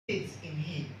faith in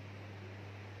him.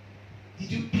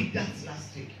 Did you pick that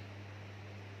last week?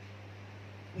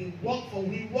 We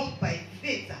walk by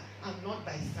faith and not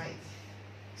by sight.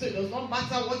 So it does not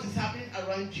matter what is happening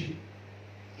around you.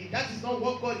 If that is not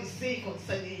what God is saying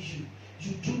concerning you,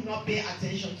 you do not pay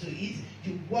attention to it.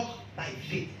 You walk by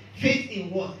faith. Faith in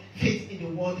what? Faith in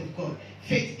the word of God.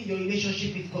 Faith in your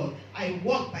relationship with God. I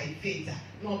walk by faith,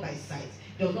 not by sight.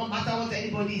 It does not matter what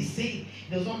anybody is saying.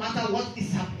 It does not matter what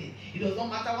is happening. It does not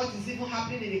matter what is even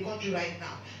happening in the country right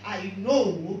now. I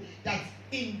know that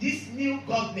in this new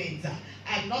government,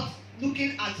 I'm not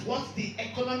looking at what the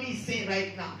economy is saying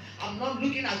right now. I'm not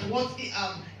looking at what the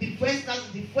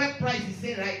fuel price is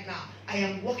saying right now. I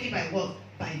am walking by what?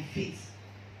 By faith.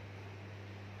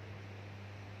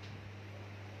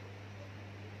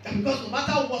 And because no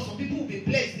matter what, some people will be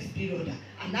blessed this period,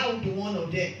 and I will be one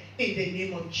of them in the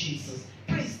name of Jesus.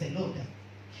 Praise the Lord.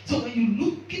 So when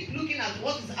you keep looking at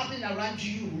what is happening around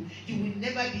you, you will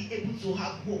never be able to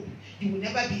have hope. You will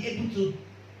never be able to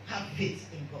have faith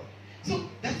in God. So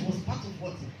that was part of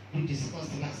what we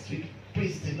discussed last week.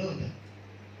 Praise the Lord.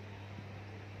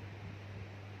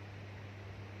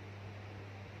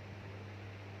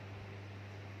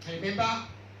 I remember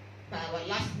by our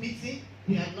last meeting,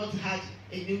 we had not had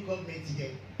a new government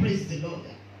then. Praise the Lord.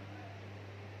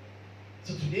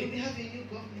 So today we have a new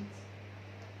government.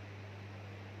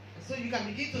 And so you can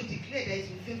begin to declare that it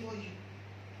will favor you.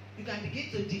 You can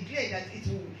begin to declare that it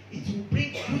will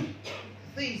bring good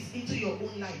things into your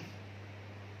own life.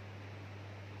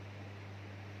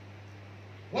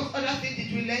 What other thing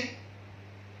did we learn?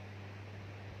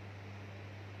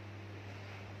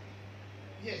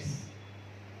 Yes.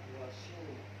 Our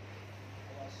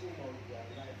soul must be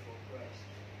alive for Christ.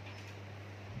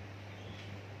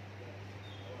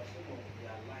 Our soul must be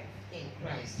alive in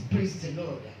Christ. Praise the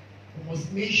Lord. We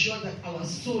must make sure that our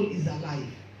soul is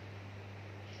alive.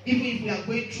 Even if we are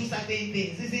going through certain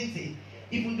things, isn't it?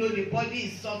 Even though the body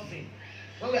is suffering.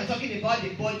 When we are talking about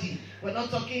the body, we're not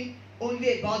talking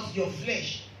only about your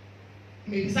flesh.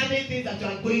 Maybe certain things that you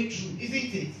are going through,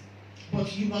 isn't it?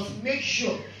 But you must make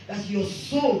sure that your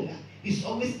soul is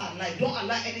always alive. Don't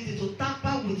allow anything to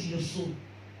tamper with your soul.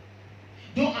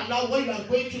 Don't allow what you are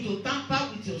going through to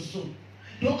tamper with your soul.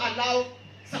 Don't allow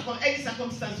any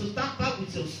circumstance to tamper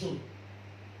with your soul.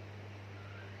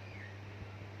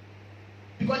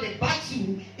 Because the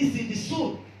battle is in the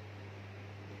soul.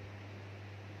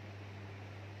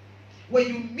 When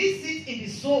you miss it in the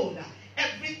soul,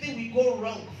 everything will go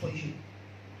wrong for you.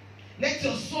 Let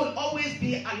your soul always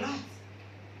be alert.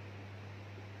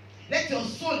 Let your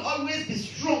soul always be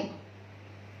strong.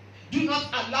 Do not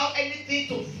allow anything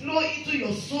to flow into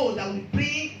your soul that will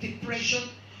bring depression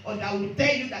or that will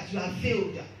tell you that you have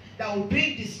failed, that will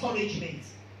bring discouragement.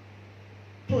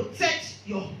 Protect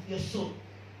your soul.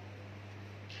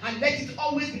 And let it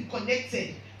always be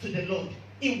connected to the Lord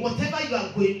in whatever you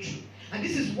are going through. And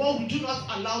this is what we do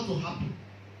not allow to happen.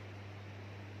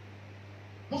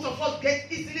 Most of us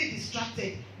get easily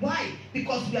distracted. Why?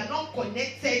 Because we are not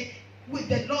connected with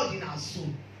the Lord in our soul.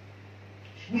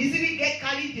 We easily get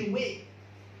carried away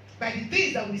by the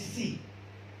things that we see.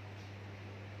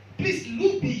 Please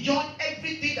look beyond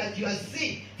everything that you are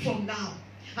seeing from now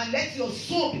and let your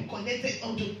soul be connected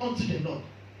unto the Lord.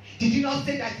 Did you not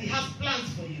say that He has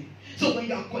plans for you? So when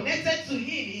you are connected to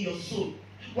Him in your soul,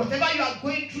 whatever you are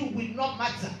going through will not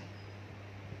matter.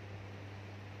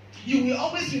 You will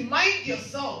always remind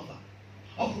yourself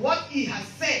of what He has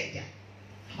said,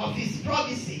 of His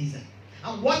promises,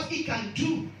 and what He can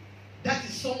do. That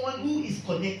is someone who is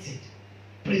connected.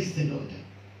 Praise the Lord.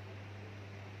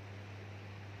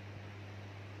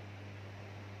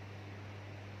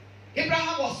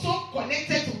 Abraham was so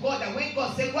connected to God that when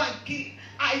God said, go and kill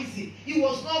Isaac, he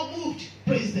was not moved.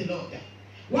 Praise the Lord.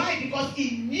 Why? Because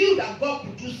he knew that God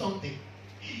could do something.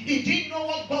 He didn't know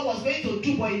what God was going to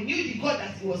do, but he knew the God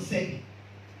that he was serving.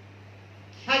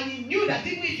 And he knew that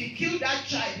even if he killed that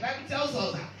child, the Bible tells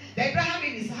us that Abraham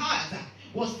in his heart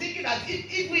was thinking that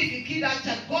even if he killed that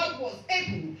child, God was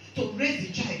able to raise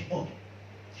the child up.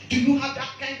 Do you have that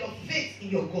kind of faith in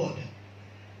your God?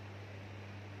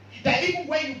 That even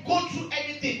when you go through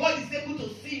anything, God is able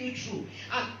to see you through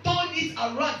and turn it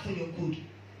around for your good.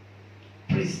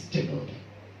 Praise the Lord.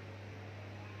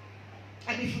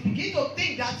 And if you begin to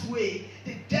think that way,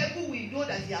 the devil will know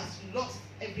that he has lost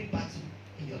every battle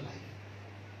in your life.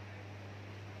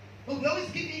 But we always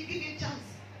give him chance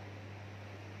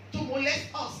to molest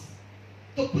us,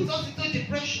 to put us into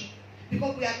depression,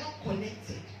 because we are not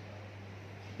connected.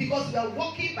 Because we are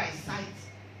walking by sight.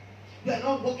 We are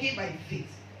not walking by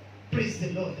faith. Praise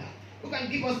the Lord. Who can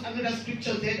give us another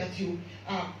scripture there that you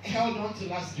held on to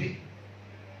last week?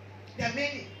 There are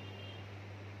many.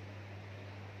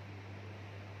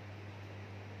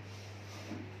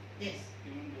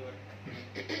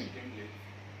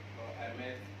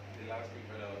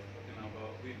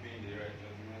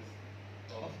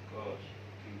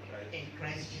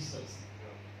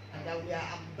 that we are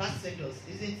ambassadors,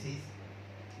 isn't it?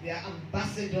 We are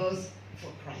ambassadors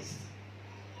for Christ.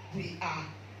 We are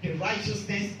the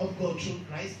righteousness of God through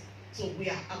Christ. So we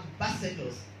are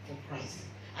ambassadors for Christ.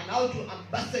 And how do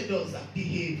ambassadors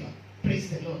behave? Praise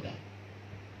the Lord.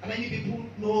 How many people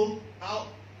know how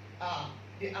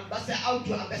do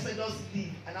ambassadors live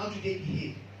and how do they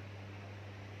behave?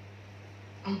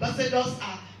 Ambassadors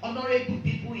are honorable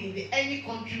people in any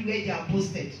country where they are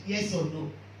posted. Yes or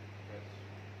no?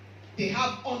 They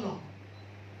have honor.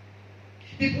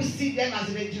 People see them as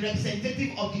the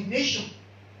representative of the nation.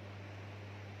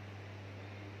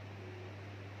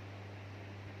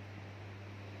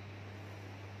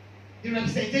 The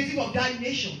representative of that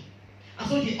nation. And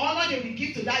so the honor they will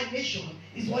give to that nation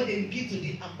is what they will give to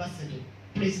the ambassador.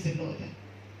 Praise the Lord.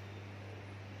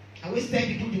 I always tell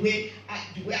people the way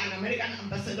an American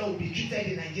ambassador will be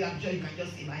treated in Nigeria. I'm sure you can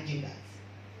just imagine that.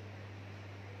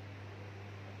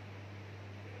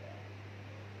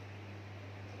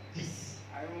 Yes.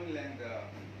 I even learned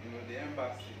the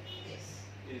embassy. Yes.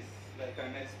 Is like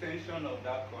an extension of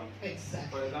that country.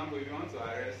 Exactly. For example, if you want to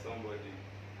arrest somebody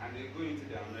and they go into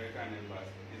the American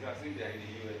embassy, it's as if they are in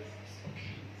the US.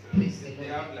 Okay. So Please, they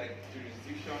have like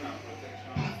jurisdiction and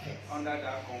protection under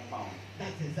that compound.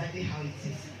 That's exactly how it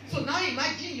is. So now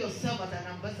imagine yourself as an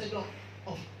ambassador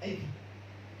of heaven.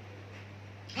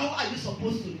 How are you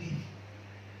supposed to live?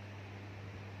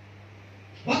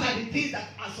 What are the things that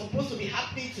are supposed to be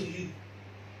happening to you?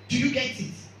 Do you get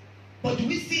it? But do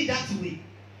we see it that way?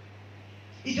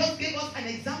 He just gave us an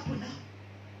example now.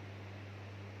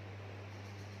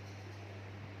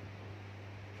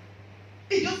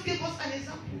 He just gave us an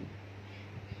example.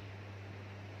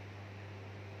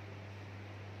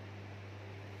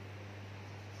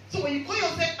 So when you call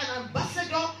yourself an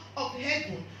ambassador of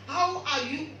heaven, how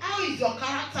is your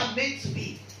character meant to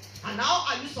be? And how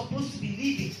are you supposed to be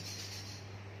living?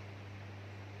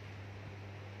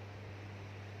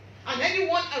 And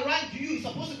anyone around you is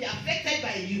supposed to be affected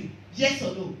by you. Yes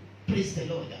or no? Praise the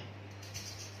Lord.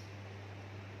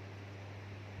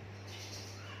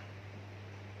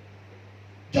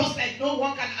 Just like no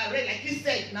one can arrest, like he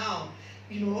said now,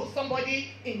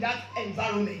 somebody in that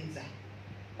environment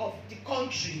of the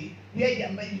country where the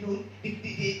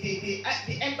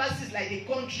embassy is like the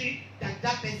country that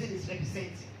person is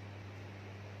representing.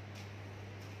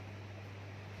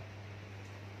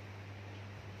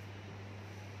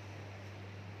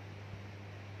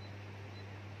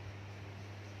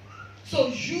 So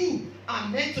you are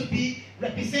meant to be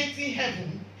representing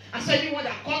heaven. And so anyone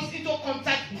that comes into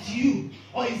contact with you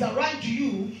or is around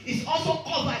you is also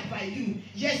covered by you.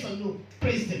 Yes or no?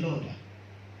 Praise the Lord.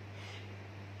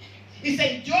 It's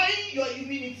enjoying your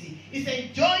immunity. It's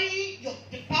enjoying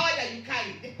the power that you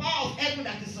carry. The power of heaven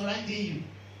that is surrounding you.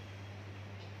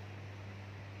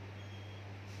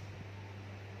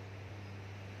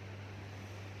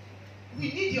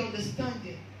 We need the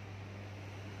understanding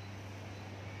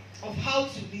of how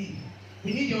to live.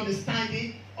 We need the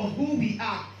understanding of who we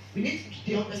are. We need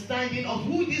the understanding of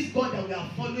who this God that we are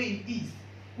following is.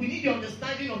 We need the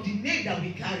understanding of the name that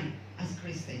we carry as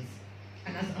Christians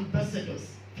and as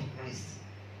ambassadors for Christ.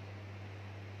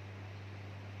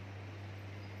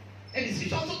 And the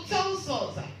scripture also tells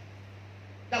us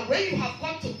that when you have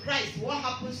come to Christ, what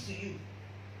happens to you?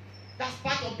 That's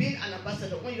part of being an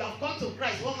ambassador. When you have come to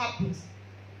Christ, what happens?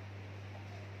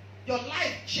 Your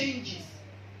life changes.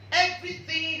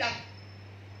 Everything that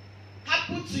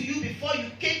happened to you before you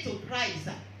came to Christ,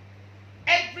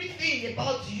 everything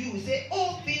about you, say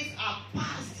all things are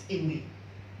passed away.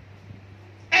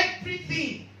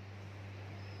 Everything.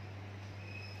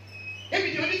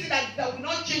 Maybe the only thing that will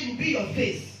not change will be your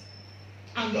face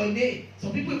and your name.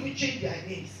 Some people even change their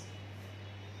names.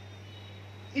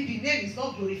 If the name is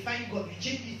not glorifying God, you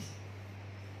change it.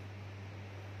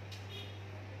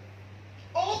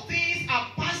 All things are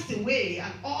passed away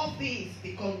and all things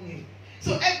become new.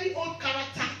 So every old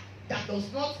character that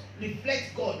does not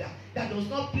reflect God, that does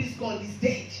not please God, is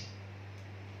dead.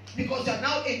 Because you are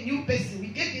now a new person. We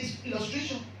gave this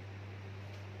illustration.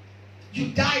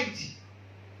 You died.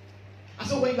 And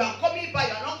so when you are coming back,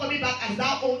 you are not coming back as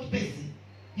that old person.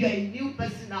 You are a new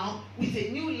person now with a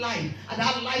new life. And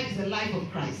that life is the life of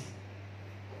Christ.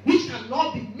 Which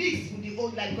cannot be mixed with the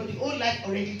old life because the old life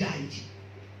already died.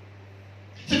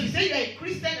 So if you say you are a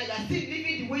Christian and you are still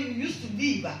living the way you used to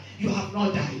live, you have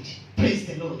not died. Praise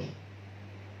the Lord.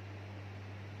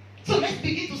 So let's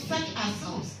begin to search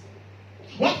ourselves.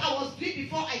 What I was doing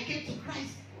before I came to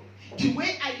Christ, the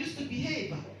way I used to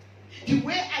behave, the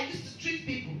way I used to treat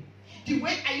people, the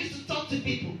way I used to talk to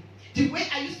people, the way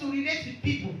I used to relate with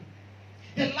people,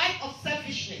 the life of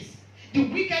selfishness, the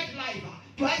wicked life,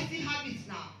 do I still have it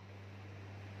now?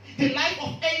 The life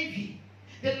of envy,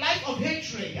 the life of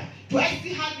hatred, do I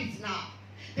still have it now?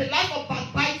 The life of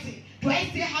backbiting, do I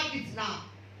still have it now?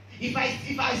 If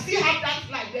I still have that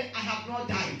life, then I have not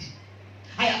died.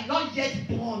 I am not yet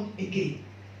born again.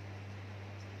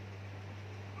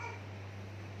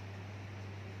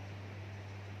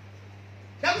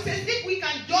 That says if we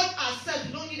can judge ourselves,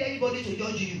 you don't need anybody to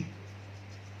judge you.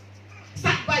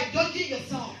 Start by judging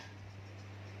yourself.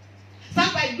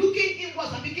 Start by looking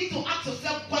inwards and begin to ask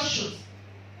yourself questions.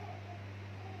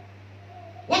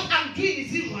 What I'm doing,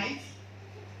 is it right?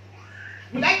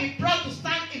 Will I be proud to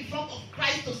stand in front of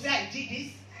Christ to say I did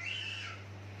this?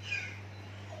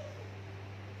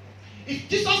 If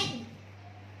Jesus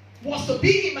was to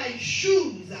be in my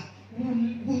shoes,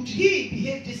 would he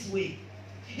behave this way?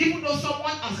 Even though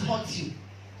someone has hurt you.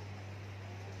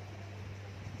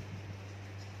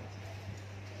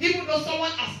 Even though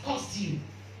someone has cursed you.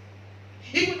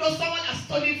 Even though someone has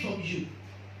stolen from you.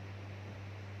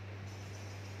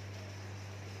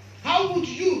 How would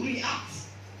you react?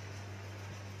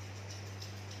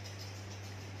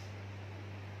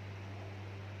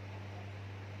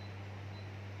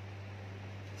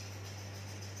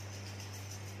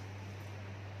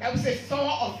 Bible says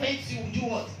someone offends you, do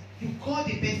what? You call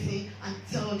the person and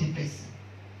tell the person.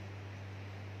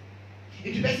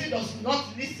 If the person does not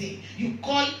listen, you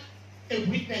call a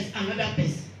witness, another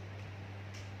person.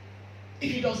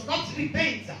 If he does not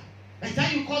repent, by the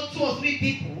time you call 2 or 3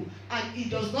 people and he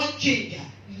does not change,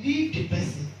 leave the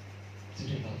person to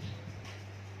the Lord.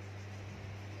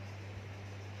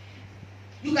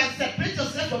 You can separate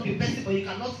yourself from the person, but you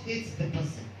cannot hate the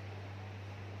person.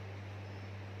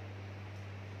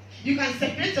 You can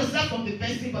separate yourself from the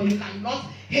person, but you cannot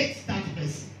hate that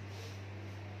person.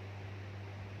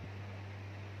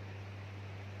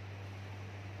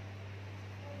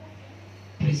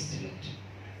 Praise the Lord.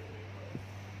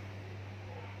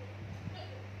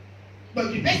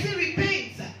 But the person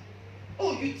repents.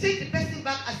 Oh, you take the person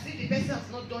back as if the person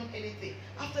has not done anything.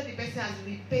 After the person has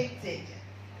repented.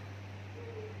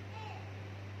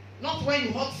 Not when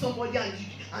you hurt somebody and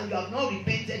you have not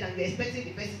repented and you're expecting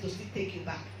the person to still take you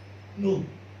back. No.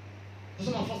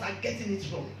 Some of us are getting it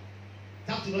wrong.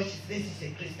 Down to Lord, she says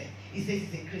he's a Christian. He says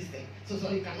he's a Christian. So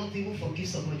you cannot even forgive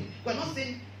somebody. We're not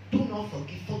saying do not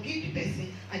forgive. Forgive the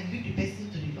person and leave the person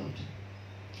to the Lord.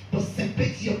 But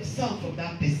separate yourself from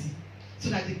that person so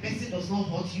that the person does not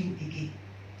hurt you again.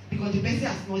 Because the person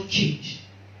has not changed.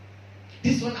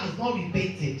 This one has not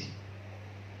repented.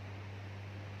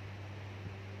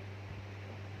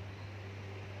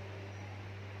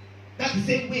 That's the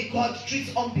same way God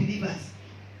treats unbelievers.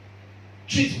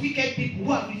 Treats wicked people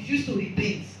who have refused to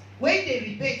repent. When they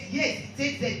repent, yes, it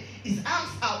says that his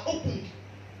arms are opened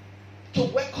to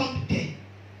welcome them.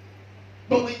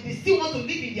 But when they still want to live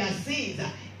in their sins,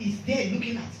 he's there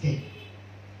looking at them.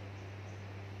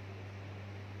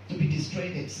 To be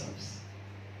destroying themselves.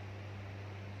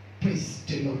 Praise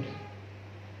the Lord.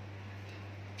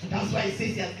 And that's why it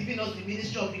says he has given us the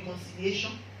ministry of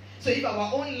reconciliation. So if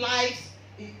our own lives,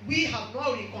 we have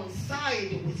not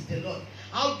reconciled with the Lord,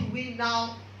 how do we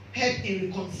now help in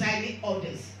reconciling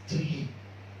others to him?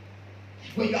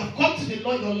 When you have come to the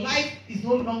Lord, your life is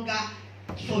no longer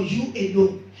for you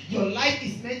alone. Your life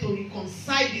is meant to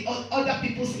reconcile the other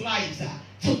people's lives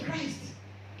to Christ,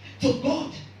 to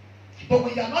God. But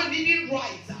when you are not living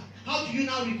right, how do you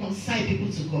now reconcile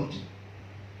people to God?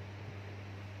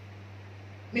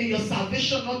 May your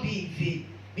salvation not be in vain.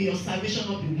 May your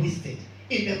salvation not be wasted.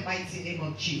 In the mighty name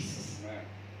of Jesus. Amen.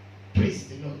 Praise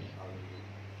the Lord.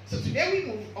 Hallelujah. So today we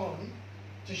move on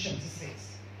to chapter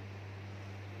 6.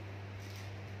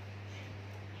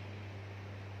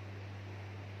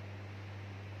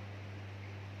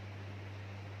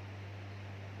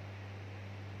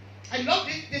 I love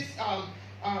this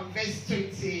verse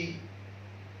 20.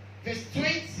 Verse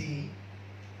 20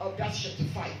 of that chapter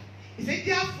 5. It said,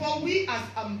 therefore we as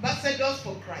ambassadors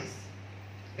for Christ.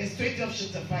 Verse 20 of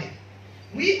chapter 5.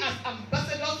 We as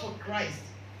ambassadors for Christ,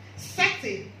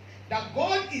 certain that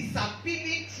God is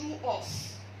appealing through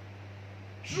us.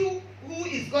 Through who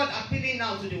is God appealing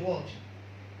now to the world?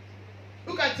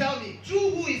 Who can tell me? Through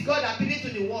who is God appealing to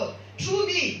the world? Through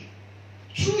me.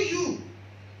 Through you.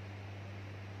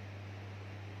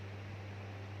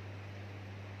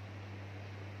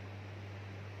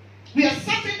 We are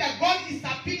certain that God is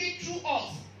appealing through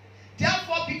us.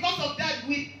 Therefore, because of that,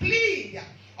 we plead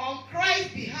on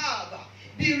Christ's behalf,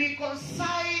 be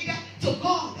reconciled to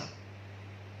God.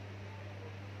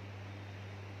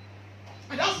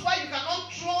 And that's why you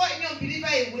cannot throw any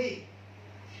unbeliever away.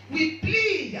 We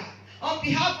plead on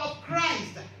behalf of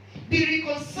Christ, be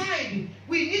reconciled.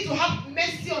 We need to have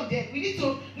mercy on them. We need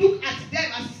to look at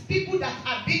them as people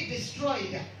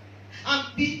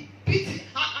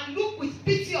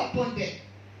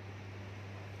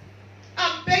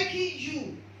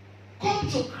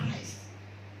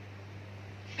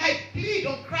plead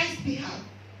on Christ's behalf.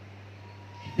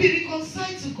 Be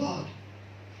reconciled to God.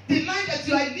 The life that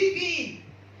you are living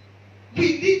will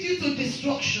lead you to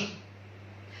destruction.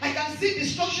 I can see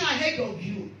destruction ahead of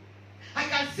you. I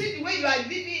can see the way you are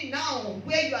living now,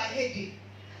 where you are heading.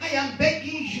 I am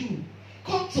begging you,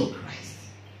 come to Christ.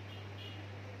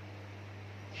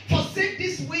 Forsake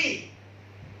this way.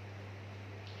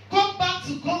 Come back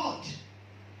to God.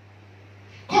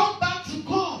 Come back to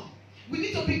God. We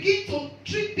need to begin to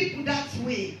treat people that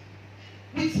way,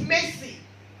 with mercy.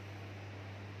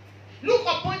 Look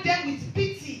upon them with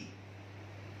pity.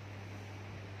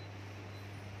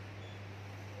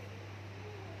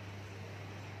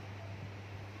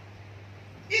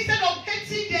 Instead of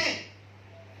hating them,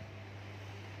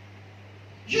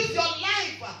 use your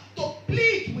life to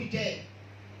plead with them.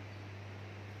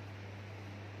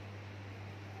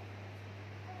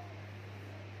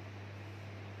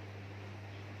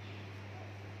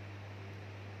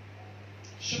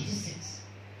 Chapter 6.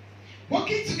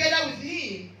 Working together with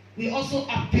him, we also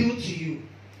appeal to you.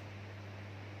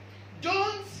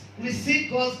 Don't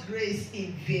receive God's grace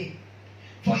in vain.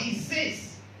 For he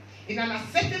says, in an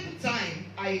acceptable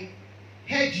time I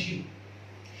heard you.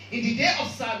 In the day of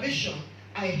salvation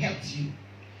I helped you.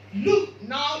 Look,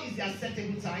 now is the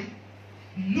acceptable time.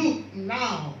 Look,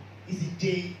 now is the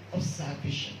day of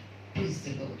salvation. Praise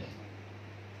the Lord.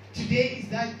 Today is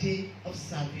that day of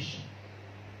salvation.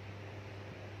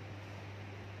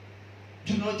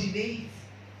 Do not delay it.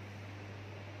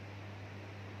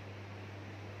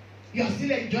 You are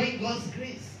still enjoying God's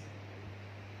grace.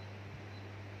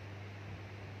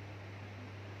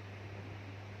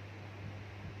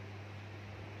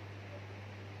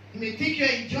 You may think you're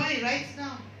enjoying right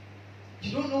now.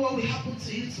 You don't know what will happen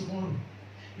to you tomorrow.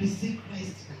 Receive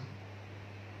Christ now.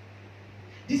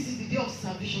 This is the day of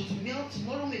salvation.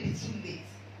 Tomorrow may be too late.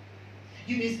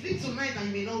 You may sleep tonight and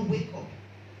you may not wake up.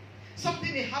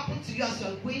 Something may happen to you as you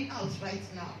are going out right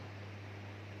now.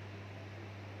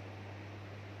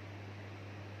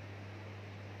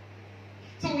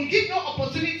 So we give no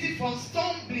opportunity for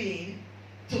stumbling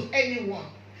to anyone,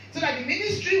 so that the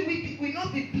ministry will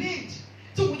not be blamed.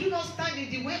 So we do not stand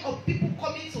in the way of people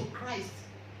coming to Christ.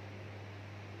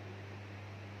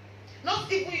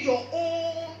 Not even your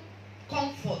own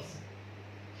comfort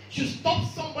should stop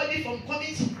somebody from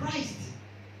coming to Christ.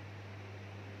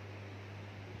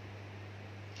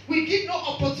 We give no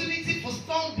opportunity for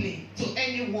stumbling to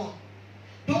anyone.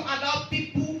 Don't allow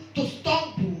people to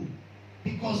stumble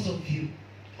because of you,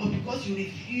 or because you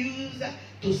refuse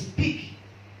to speak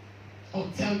or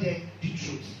tell them the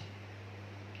truth,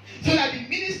 so that the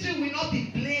ministry will not be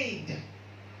blamed.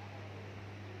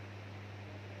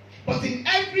 But in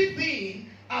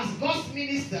everything, as God's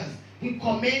ministers, we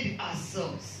commend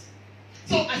ourselves.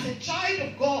 So as a child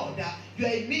of God, you are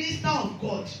a minister of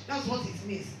God. That's what it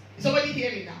means. Is somebody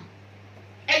hearing now?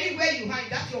 Anywhere you are,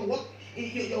 that's your work,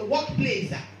 in your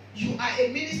workplace, you are a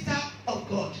minister of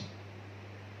God.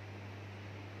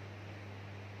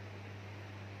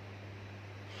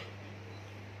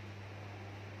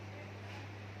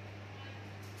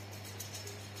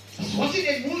 I was watching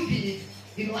a movie,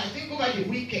 I think over the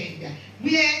weekend,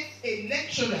 where a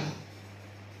lecturer,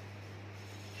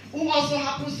 who also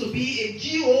happens to be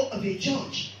a GO of a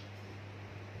church,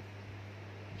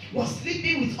 was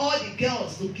sleeping with all the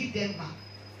girls to give them mark,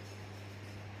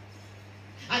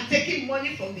 and taking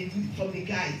money from the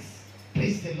guys.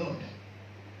 Praise the Lord.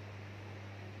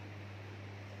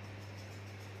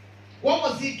 What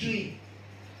was he doing?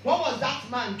 What was that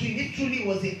man doing? If truly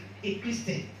was a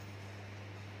Christian,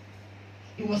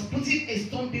 he was putting a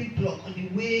stumbling block on the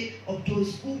way of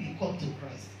those who will come to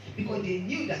Christ, because they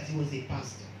knew that he was a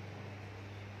pastor.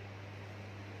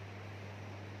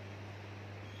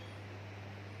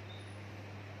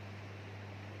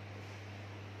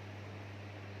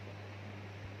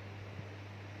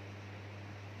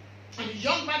 And the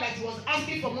young man that he was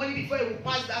asking for money before he would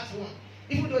pass that one,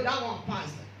 even though that one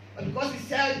passed, but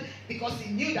because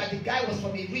he knew that the guy was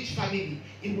from a rich family,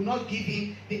 he would not give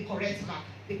him the correct mark.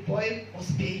 The boy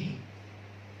was paying him.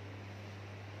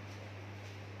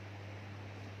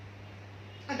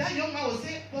 And that young man was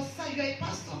saying, "But sir, you are a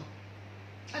pastor."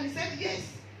 And he said,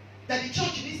 "Yes, that the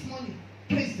church needs money."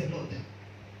 Praise the Lord.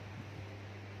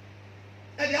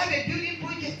 And they have a building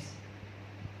project.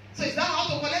 So is that how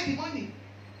to collect the money?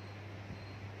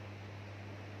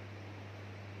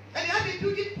 And they have a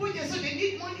building project, so they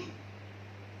need money.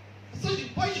 So the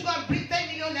boy should go and bring 10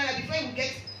 million naira before he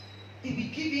will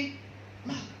give him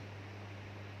mark.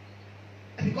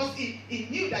 And because he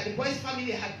knew that the boy's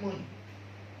family had money.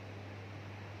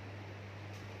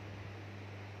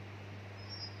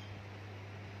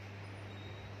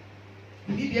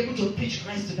 Will he be able to preach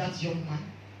Christ to that young man?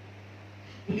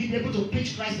 Will he be able to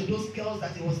preach Christ to those girls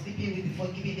that he was sleeping with before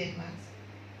giving them mass?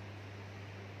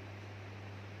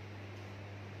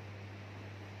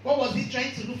 What was he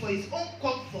trying to do for his own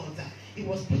comfort? He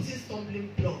was putting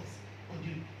stumbling blocks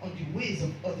on the ways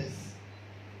of others.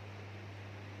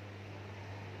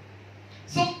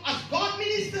 So as God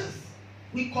ministers,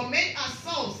 we commend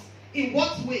ourselves in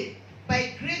what way?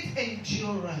 By great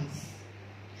endurance.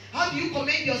 How do you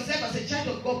commend yourself as a child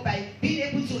of God? By being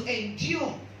able to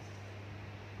endure.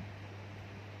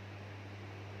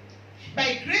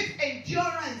 By great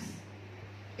endurance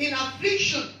in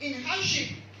affliction, in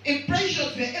hardship, in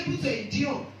pressures, we are able to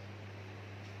endure.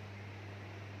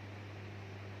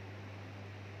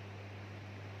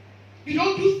 You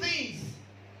don't do things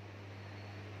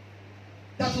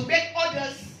that will make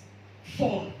others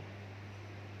fall.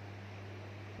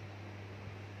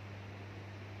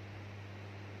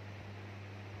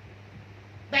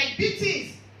 By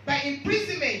beatings, by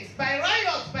imprisonment, by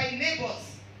riots, by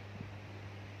neighbors,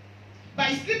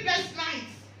 by sleepless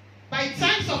nights, by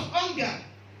times of hunger,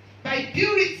 by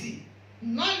purity,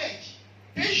 knowledge,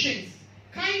 patience,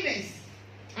 kindness,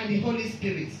 and the Holy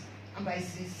Spirit, and by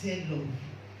sincere love.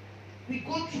 We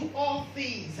go through all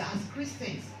things as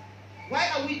Christians. Why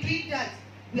are we doing that?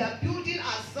 We are building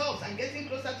ourselves and getting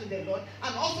closer to the Lord,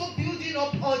 and also building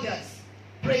up others.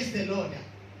 Praise the Lord.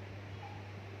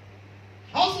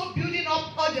 Also building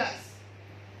up others.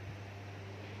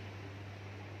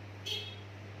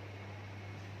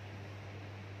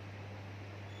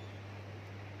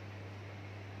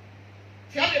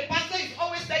 If you have a pastor who is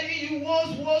always telling you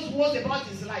woes about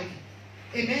his life.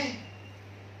 Amen.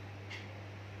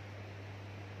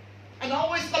 And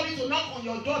always coming to knock on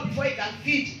your door before he can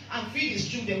feed his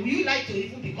children. Will you like to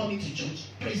even be coming to church?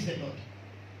 Praise the Lord.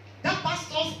 That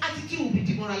pastor's attitude will be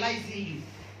demoralizing you.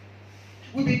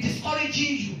 Will be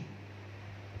discouraging you.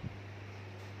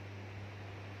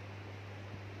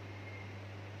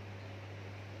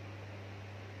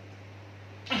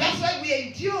 And that's why we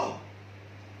endure.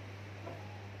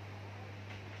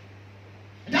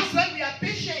 And that's why we are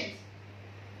patient.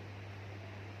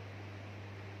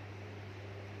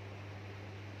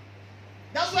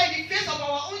 That's why in the face of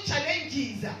our own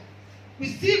challenges, we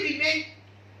still remain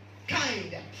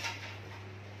kind.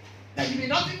 That you may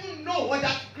not even know what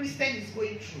that Christian is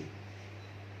going through.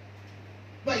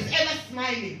 But he's ever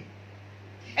smiling,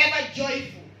 ever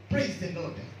joyful. Praise the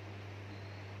Lord.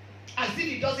 As if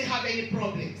he doesn't have any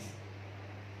problems.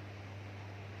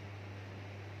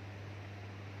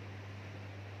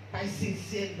 By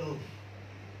sincere love.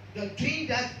 You're doing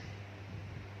that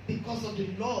because of the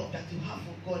love that you have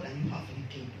for God and you have for the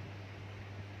kingdom.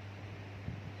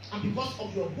 And because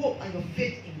of your hope and your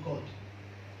faith in God.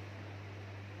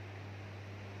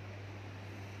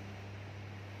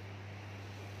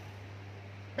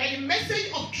 By the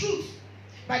message of truth,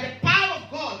 by the power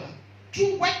of God,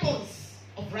 through weapons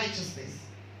of righteousness.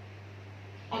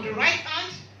 On the right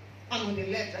hand and on the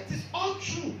left. That is all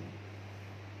true.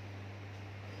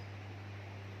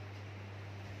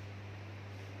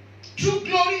 True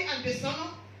glory and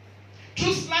dishonor.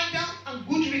 True slander and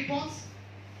good reports.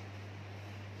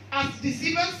 As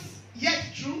deceivers, yet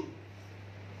true.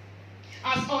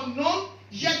 As unknown,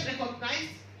 yet recognized.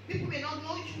 People may not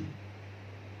know you.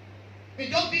 May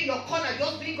just be in your corner,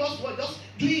 just doing God's word, just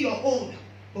doing your own.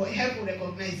 But heaven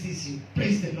recognizes you.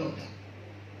 Praise the Lord.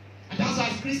 And that's why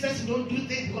as Christians, we don't do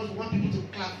things because we want people to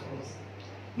clap for us.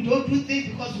 We don't do things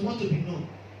because we want to be known.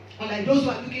 Unlike those who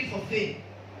are looking for fame.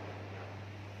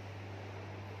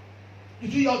 You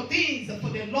do your things for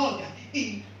the Lord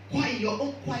in your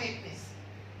own quietness.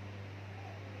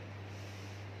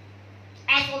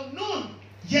 As unknown,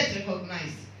 yet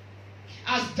recognized.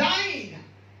 As dying,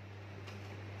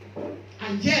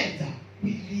 and yet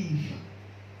we live.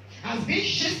 As being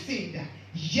chastened,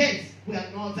 yet we are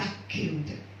not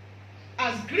killed.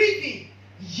 As grieving,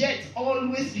 yet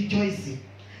always rejoicing.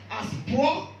 As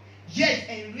poor, yet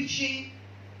enriching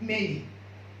many.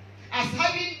 As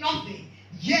having nothing,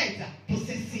 yet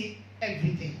possessing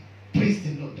everything. Praise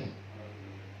the Lord.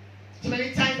 So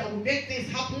many times that we make things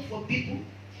happen for people.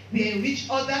 We enrich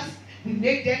others. We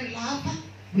make them laugh.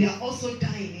 We are also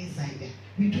dying inside.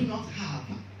 We do not have.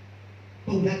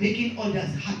 But we are making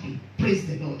others happy. Praise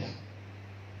the Lord.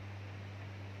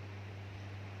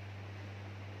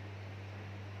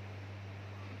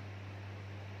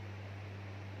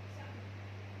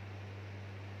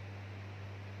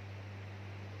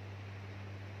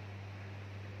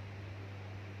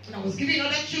 And I was giving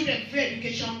other children free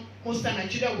education. Most time my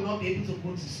children will not be able to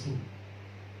go to school.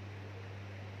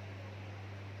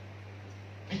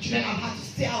 My children have had to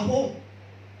stay at home.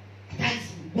 At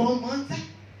times 1 month.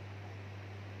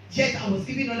 Yet I was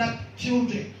giving other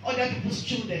people's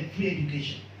children free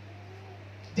education.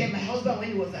 Then my husband,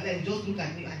 when he was alive, he just looked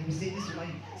at me and he would say, "This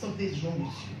woman, something is wrong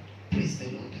with you." Praise the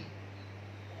Lord.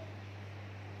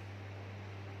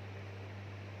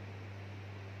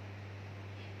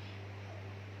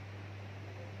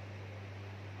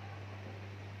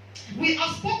 We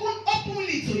have spoken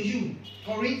openly to you,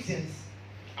 Corinthians.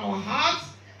 Our heart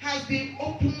has been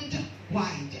opened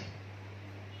wide.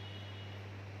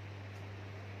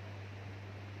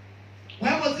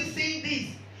 Why was he saying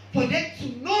this? For them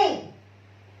to know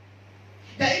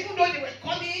that even though they were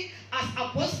coming as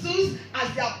apostles,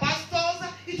 as their pastors,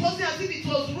 it wasn't as if it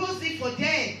was rosy for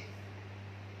them.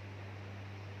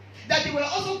 That they were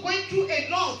also going through a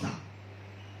lot.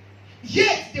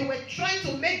 Yet they were trying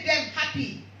to make them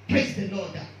happy. Praise the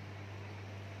Lord.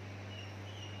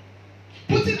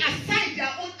 Putting aside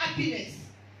their own happiness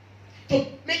to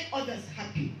make others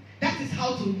happy. That is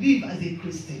how to live as a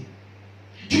Christian.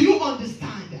 Do you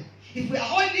understand? If we are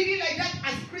all living like that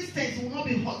as Christians, we will not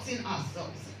be hurting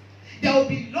ourselves. There will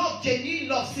be love, genuine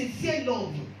love, sincere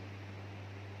love.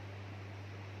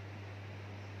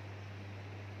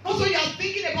 Also, you are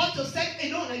thinking about yourself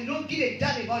alone and you don't give a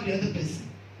damn about the other person.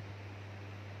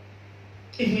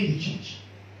 Even in the church.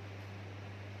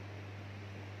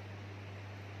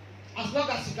 As long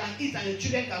as you can eat and your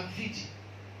children can feed,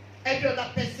 every other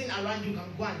person around you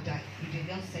can go and die. You did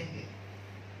not send them.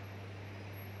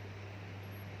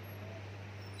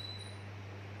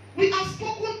 We have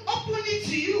spoken openly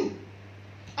to you.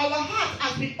 Our heart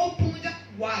has been opened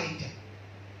wide.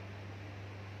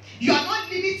 You are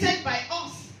not limited by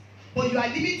us, but you are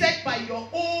limited by your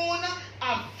own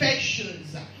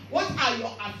affections. What are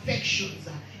your affections?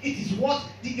 It is what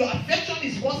your affection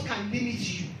is what can limit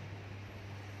you.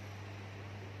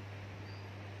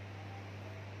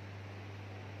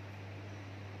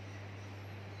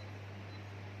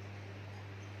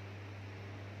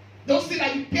 Those things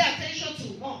that you pay attention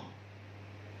to more.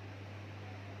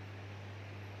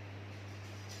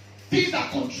 Things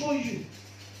that control you.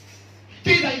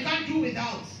 Things that you can't do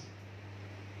without.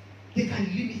 They can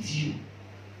limit you.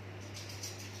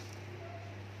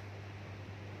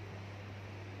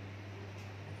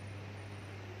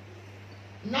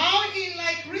 Now, in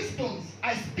like response,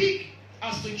 I speak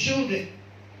as to children.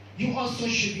 You also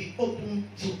should be open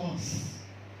to us.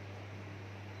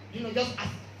 You know, just as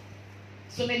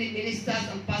so many ministers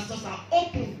and pastors are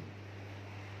open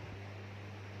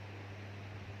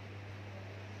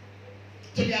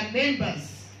to their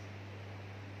members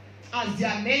as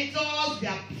their mentors,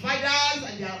 their fathers,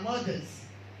 and their mothers.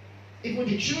 Even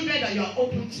the children that you are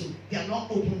open to, they are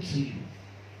not open to you.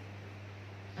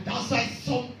 And that's why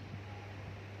some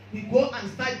will go and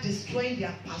start destroying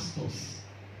their pastors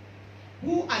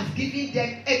who has given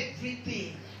them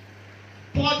everything,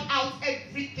 poured out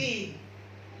everything,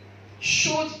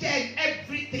 showed them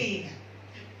everything,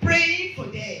 praying for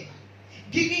them,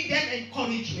 giving them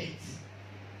encouragement,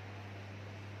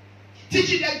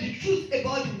 teaching them the truth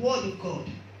about the word of God.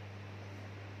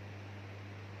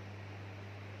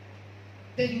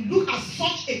 Then you look at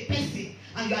such a person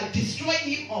and you are destroying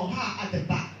him or her at the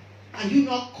back, and you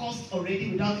not cursed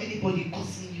already without anybody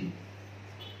cursing you.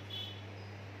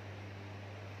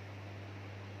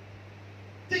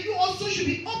 Then you also should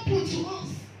be open to us.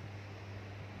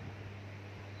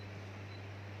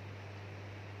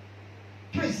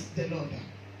 Praise the Lord.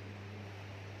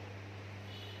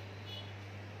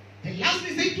 And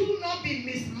lastly, say, do not be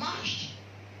mismatched,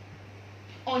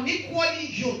 unequally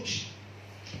yoked.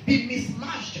 Be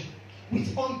mismatched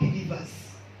with unbelievers.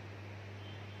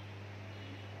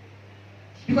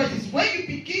 Because it's when you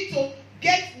begin to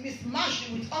get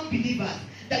mismatched with unbelievers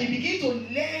that you begin to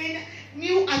learn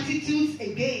new attitudes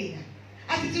again.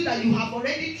 Attitudes that you have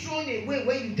already thrown away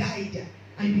when you died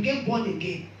and you became born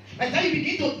again. By the time you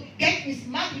begin to get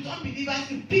mismatched with unbelievers,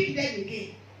 you pick them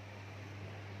again.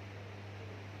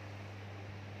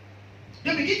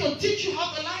 They begin to teach you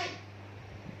how to lie,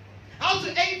 how to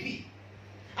envy,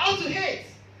 how to hate,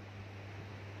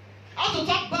 how to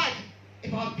talk bad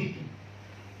about people.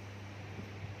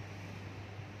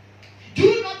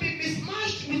 Do not be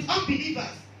mismatched with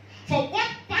unbelievers. For what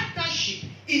partnership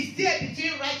is there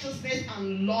between righteousness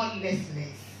and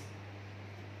lawlessness?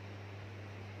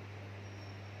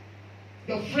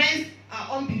 Your friends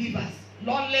are unbelievers,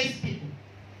 lawless people,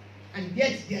 and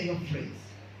yet they are your friends.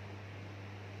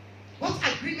 What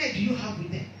agreement do you have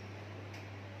with them?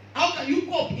 How can you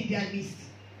cope in their midst?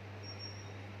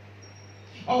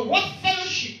 Or what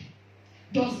fellowship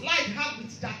does light have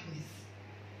with darkness?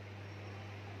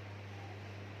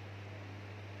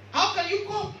 How can you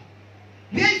cope?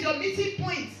 Where is your meeting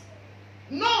point?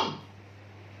 None.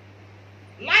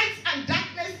 Light and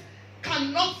darkness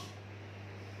cannot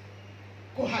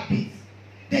cohabit.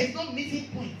 There is no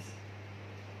meeting point.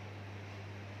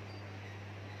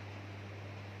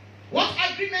 What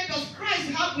agreement does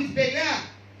Christ have with Belial?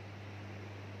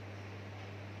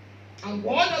 And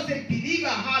what does a believer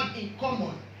have in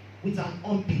common with an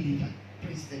unbeliever?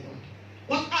 Praise the Lord.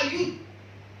 What are you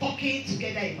talking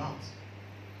together about?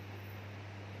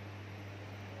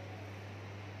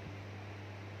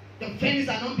 Your friend is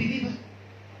an unbeliever.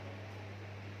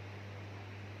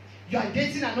 You are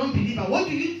dating an unbeliever. What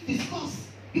do you discuss?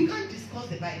 You can't discuss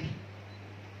the Bible.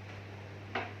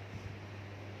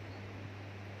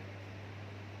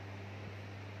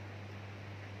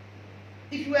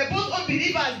 If you were both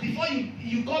unbelievers before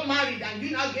you got married and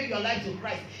you now gave your life to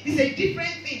Christ, it's a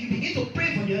different thing. You begin to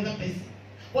pray for the other person.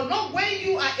 But not when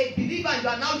you are a believer and you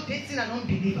are now dating an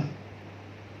unbeliever.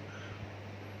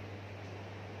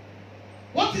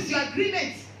 What is your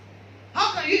agreement?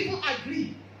 How can you even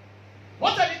agree?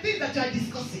 What are the things that you are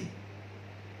discussing?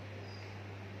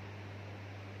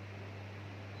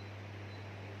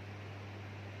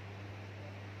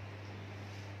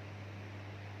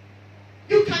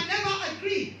 You can never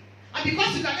agree. And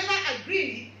because you can never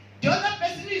agree, the other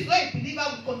person who is not a believer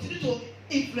will continue to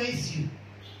influence you.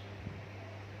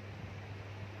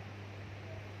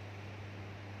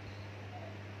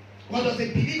 What does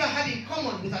a believer have in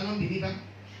common with an unbeliever?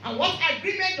 And what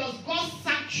agreement does God's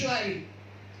sanctuary?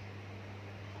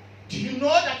 Do you know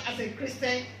that as a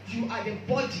Christian, you are the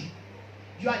body,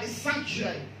 you are the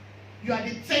sanctuary, you are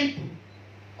the temple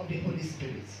of the Holy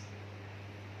Spirit?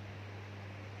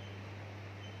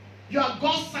 You are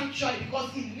God's sanctuary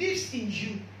because He lives in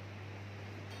you.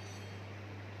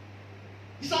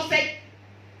 Jesus said,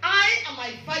 I and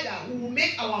my Father who will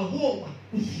make our home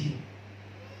with you.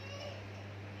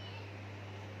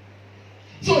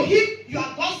 So if you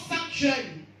are God's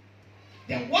sanctuary,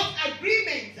 then what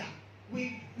agreement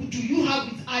do you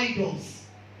have with idols?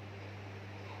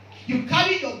 You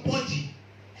carry your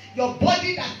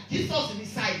body that Jesus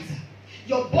resides,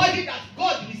 your body that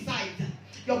God resides,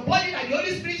 your body that the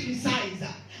Holy Spirit resides,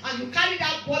 and you carry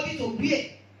that body to where?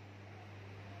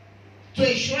 To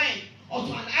a shrine or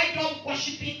to an idol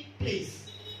worshipping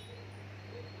place.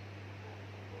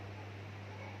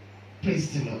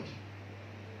 Praise the Lord.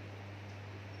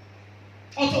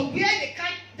 Or to where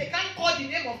they can't call the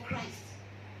name of Christ.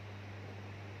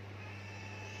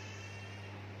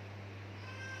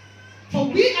 For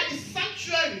we are the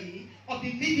sanctuary of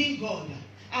the living God.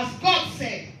 As God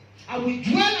said, I will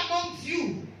dwell amongst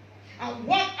you and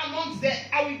walk amongst them.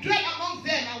 I will dwell amongst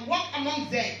them and walk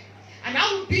amongst them. And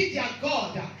I will be their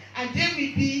God, and they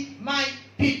will be my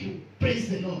people. Praise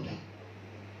the Lord.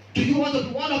 Do you want to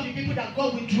be one of the people that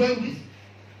God will dwell with?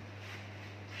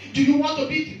 Do you want to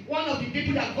be one of the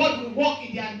people that God will walk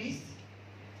in their midst?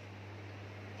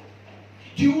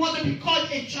 Do you want to be called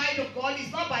a child of God?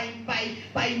 It's not by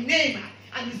name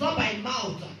and it's not by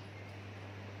mouth.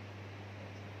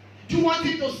 Do you want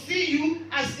Him to see you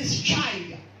as His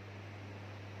child?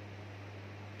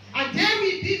 And they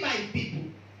will be my people.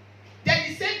 Then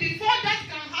He said, before that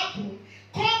can happen,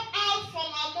 come out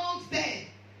from amongst them.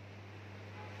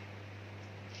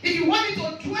 If you want it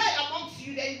to dwell amongst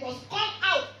you, then you must come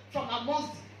out from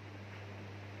amongst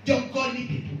the ungodly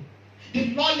people,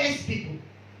 the lawless people.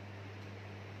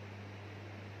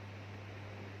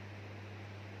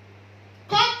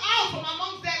 Come out from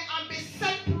amongst them and be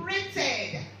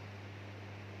separated.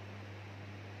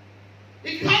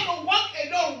 If you have to walk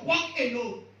alone, walk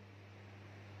alone.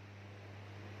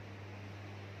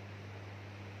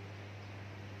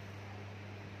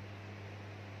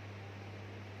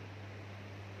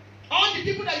 All the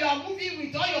people that you are moving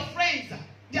with, all your friends,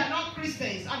 they are not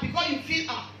Christians. And because you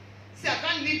feel, see, I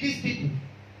can't leave these people,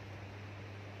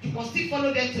 you must still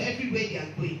follow them to everywhere they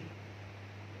are going.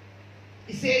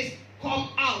 It says, come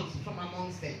out from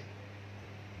amongst them.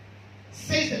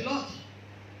 Says the Lord.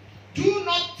 Do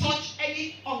not touch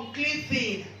any unclean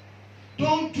thing.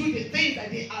 Don't do the things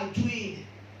that they are doing.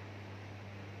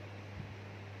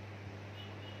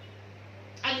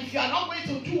 And if you are not going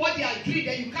to do what they are doing,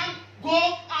 then you can't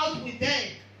go out with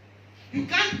them. You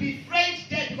can't befriend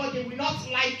them because they will not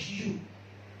like you.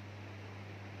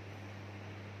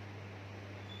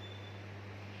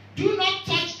 Do not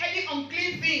touch any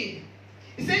unclean thing.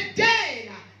 He said, then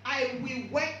I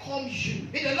will welcome you.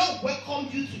 May the Lord welcome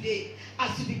you today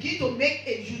as you begin to make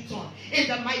a U-turn in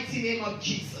the mighty name of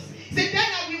Jesus. He said, then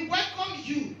I will welcome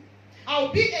you. I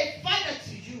will be a father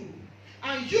to you,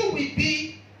 and you will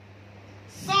be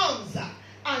sons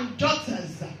and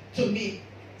daughters to me,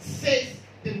 says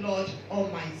the Lord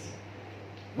Almighty.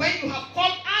 When you have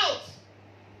come out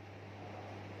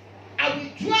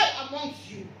dwell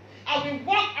amongst you. I will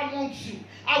walk amongst you.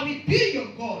 I will be your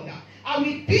God. I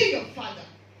will be your Father.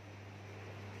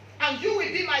 And you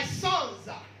will be my sons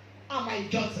and my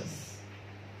daughters.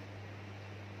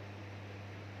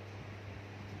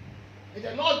 May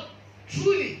the Lord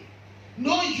truly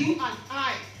know you and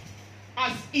I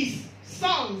as his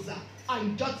sons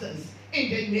and daughters in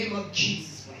the name of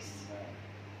Jesus Christ.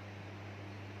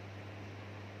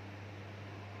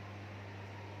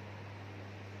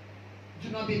 Do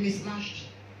not be mismatched.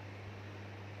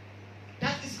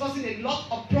 That is causing a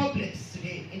lot of problems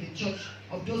today in the church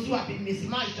of those who have been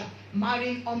mismatched,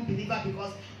 marrying unbelievers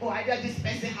because, oh, either this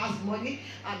person has money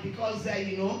and because,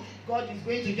 God is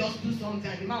going to just do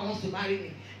something and the man wants to marry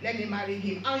me. Let me marry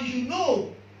him. And you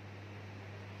know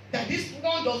that this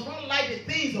one does not like the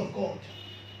things of God.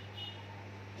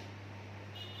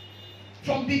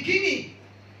 From beginning,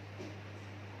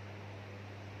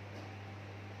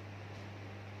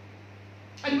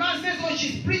 and the man says, oh,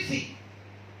 she's pretty.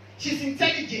 She's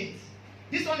intelligent.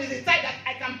 This one is a type that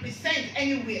I can present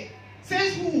anywhere.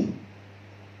 Says who?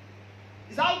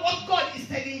 Is that what God is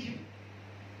telling you?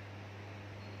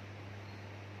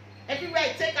 Everywhere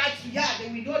I take her to,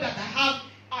 then we know that I have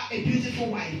a beautiful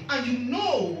wife. And you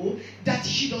know that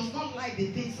she does not like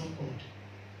the things of God.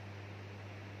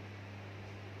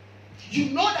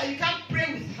 You know that you can't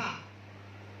pray with her.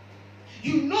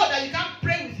 You know that you can't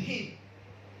pray with him.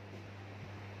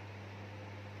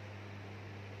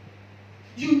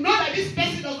 You know that this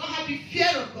person does not have the fear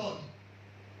of God.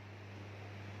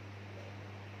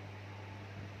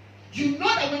 You know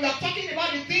that when you are talking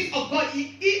about the things of God,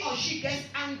 he or she gets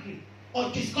angry or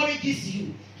discourages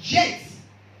you. Yet,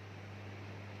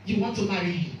 you want to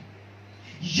marry him.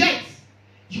 Yet,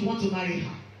 you want to marry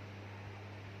her.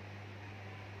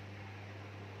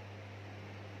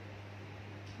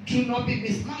 Do not be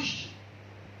mismatched.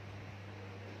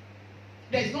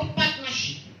 There is no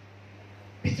partnership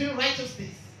between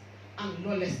righteousness and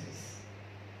lawlessness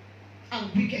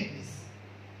and wickedness.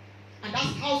 And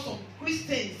that's how some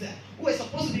Christians who are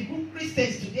supposed to be good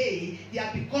Christians today, they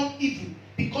have become evil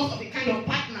because of the kind of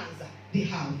partners they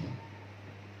have.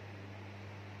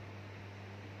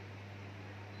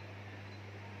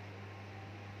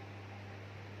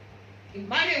 You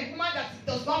marry a woman that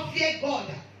does not fear God,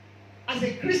 as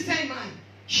a Christian man,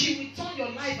 she will turn your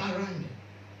life around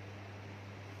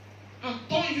and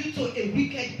turn you to a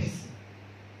wicked person.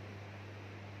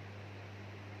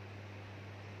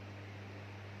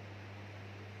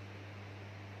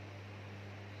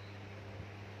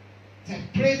 So I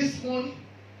pray this morning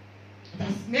that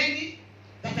as many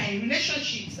that are in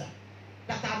relationships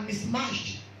that are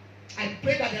mismatched, I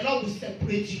pray that the Lord will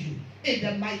separate you in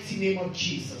the mighty name of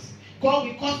Jesus. God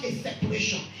will cause a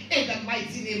separation in the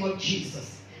mighty name of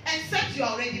Jesus. Except you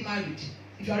are already married.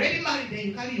 If you are already married, then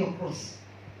you carry your cross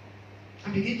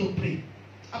and begin to pray.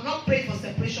 I'm not praying for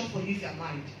separation for you if you are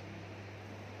married.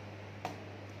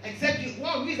 Except you,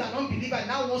 one who is an unbeliever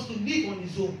now wants to live on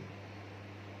his own.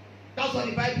 That's what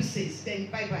the Bible says. Then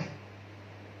bye-bye.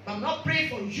 But I'm not praying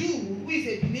for you who is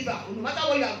a believer. No matter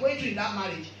what you are going through in that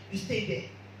marriage, you stay there.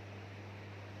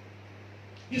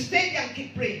 You stay there and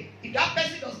keep praying. If that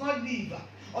person does not leave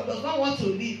or does not want to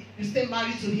leave, you stay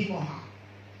married to him or her.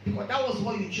 Because that was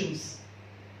what you chose.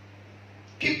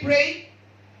 Keep praying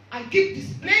and keep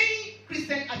displaying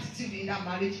Christian attitude in that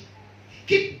marriage.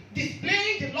 Keep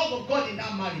displaying the love of God in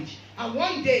that marriage. And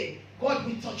one day, God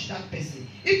will touch that person.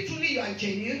 If truly you are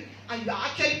genuine and you are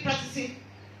actually practicing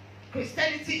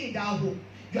Christianity in that home,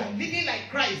 you are living like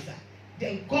Christ,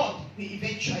 then God will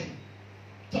eventually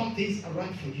turn things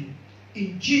around for you.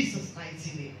 In Jesus'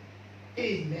 mighty name.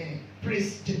 Amen.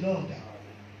 Praise the Lord.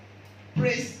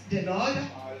 Praise the Lord.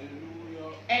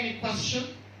 Hallelujah. Any question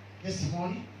this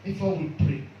morning before we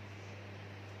pray?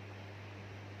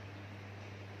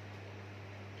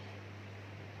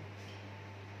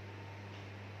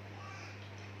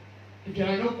 If there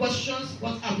are no questions,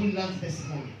 what have we learned this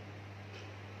morning?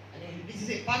 And this is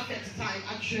a perfect time,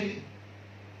 actually.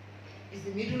 It's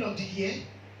the middle of the year.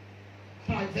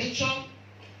 Peradventure,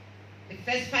 the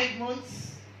first 5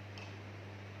 months,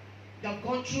 you have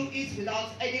gone through it without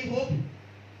any hope.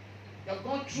 You have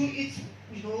gone through it,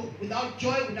 without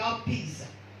joy, without peace.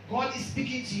 God is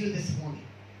speaking to you this morning.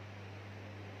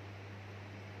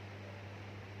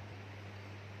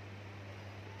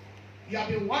 You have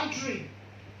been wandering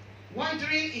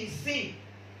in sin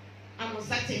and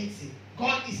uncertainty.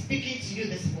 God is speaking to you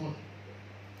this morning.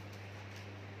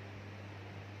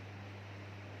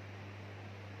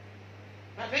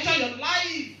 Peradventure, your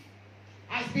life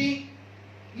has been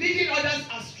leading others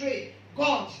astray.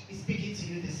 God is speaking to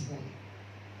you this morning.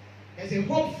 There's a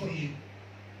hope for you.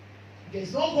 If there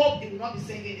is no hope, he will not be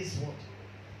sending this word.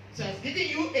 So he's giving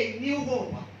you a new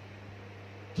hope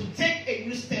to take a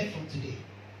new step from today.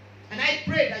 And I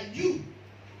pray that you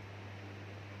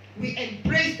will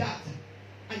embrace that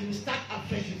and you will start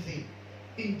afresh with him.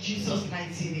 In Jesus'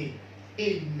 mighty name.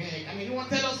 Amen. I mean, you want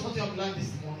to tell us what you have learned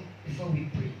this morning before we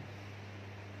pray?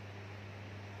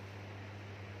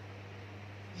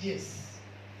 Yes.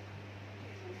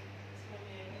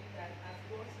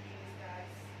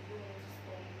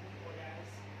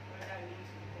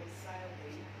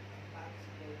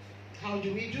 How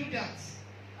do we do that?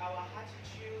 Our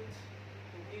attitude,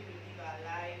 the way we live our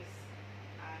lives,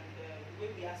 and the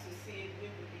way we associate, the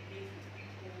way we relate with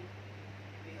people,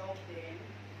 we help them,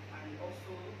 and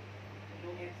also,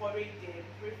 encourage them,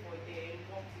 pray for them,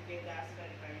 work together so that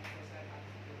they can reconcile back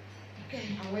to God. Okay,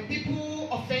 and when people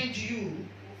offend you,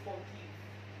 we forgive.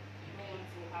 You don't want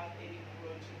to have any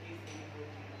grudge against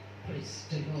anybody. Praise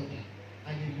the Lord.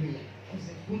 Hallelujah. That was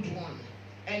a good one.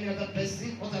 Any other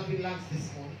person? What have we learned this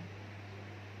morning?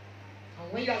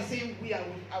 And when you are saying we, I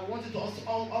want you to also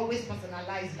always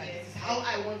personalize that. This is how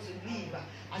I want to live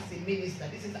as a minister.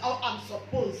 This is how I'm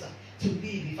supposed to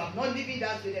live. If I'm not living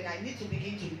that way, then I need to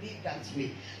begin to live that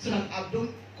way, so that I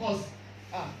don't cause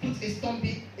put a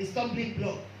stumbling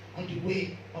block on the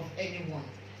way of anyone.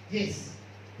 Yes,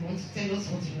 you want to tell us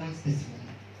what you learned this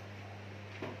morning?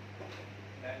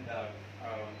 And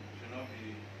should not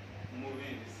be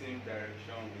moving in the same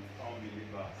direction with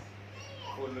unbelievers,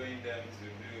 following them to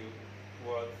do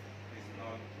what is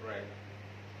not right,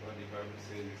 what the Bible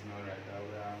says is not right, that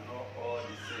we are not all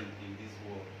the same in this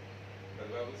world. The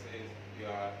Bible says you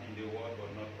are in the world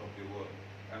but not of the world.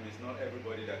 And it's not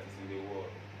everybody that is in the world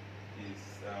is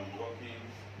working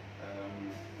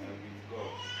with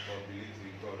God or believes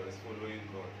in God or is following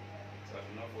God. So I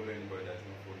should not follow anybody that is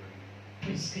not following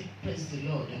God. Praise the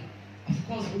Lord. Of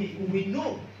course, we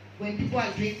know when people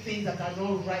are doing things that are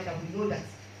not right, and we know that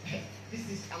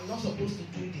I'm not supposed to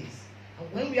do this.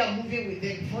 And when we are moving with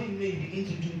them, before you know, you begin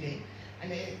to do them.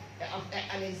 And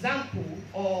an example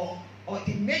or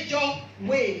the major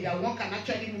way that one can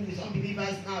actually move with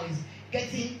unbelievers now is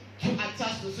getting too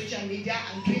attached to social media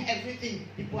and doing everything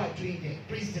people are doing there.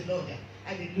 Praise the Lord.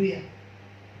 Hallelujah.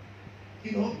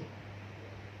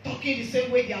 Talking the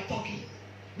same way they are talking,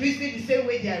 reasoning the same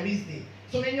way they are reasoning.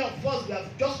 So many of us, we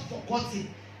have just forgotten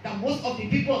that most of the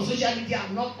people on social media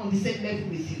are not on the same level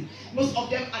with you. Most of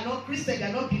them are not Christians, they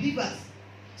are not believers.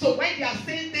 So when they are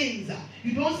saying things,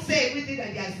 you don't say everything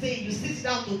that they are saying, you sit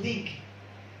down to think.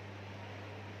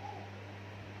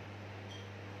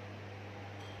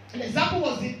 An example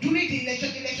was during the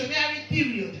electionary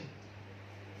period.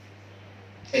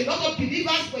 A lot of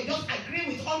believers were just agreeing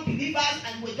with unbelievers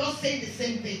and were just saying the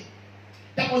same thing.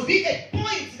 There must be a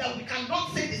point that we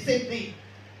cannot say the same thing.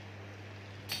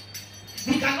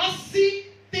 We cannot see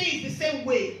things the same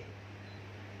way.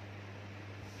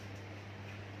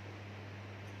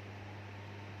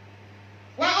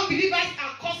 When unbelievers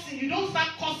are cursing, you don't start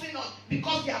cursing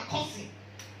because they are cursing.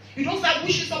 You don't start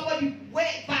wishing somebody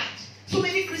way bad. So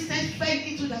many Christians fell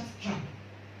into that trap.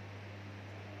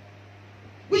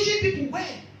 Wishing people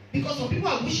well, because some people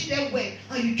are wishing them well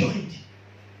and you joined.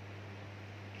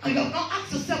 And you have not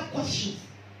asked yourself questions.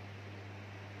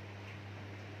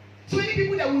 So many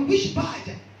people that will wish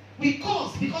bad will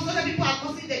curse because other people are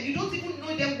cursing them. You don't even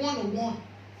know them one-on-one.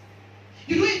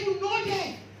 You don't even know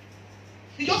them.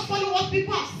 You just follow what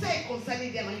people have said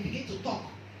concerning them and you begin to talk.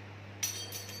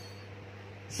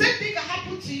 Same thing can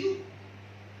happen to you.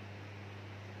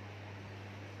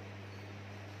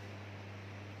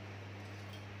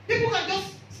 People can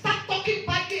just start talking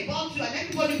badly about you and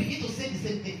everybody begin to say the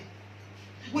same thing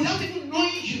without even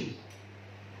knowing you.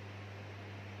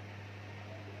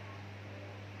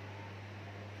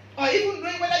 Or even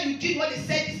knowing whether you did what they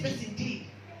said this person did.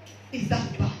 Is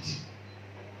that bad?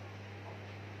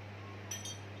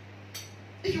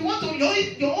 If you want to,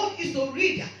 your own is to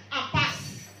read and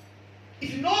pass.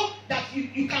 If you know that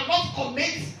you cannot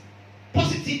comment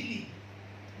positively,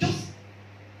 just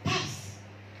pass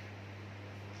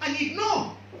and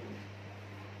ignore.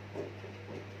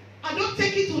 And don't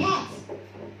take it to heart.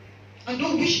 And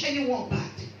don't wish anyone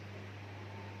bad.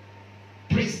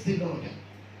 Praise the Lord.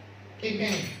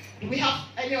 Amen. Do we have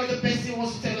any other person who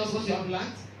wants to tell us what you have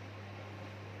learned?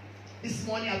 This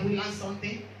morning have we learned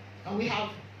something? And we have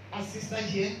our sister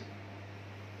here.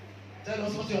 Tell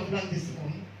us what you have learned this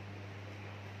morning.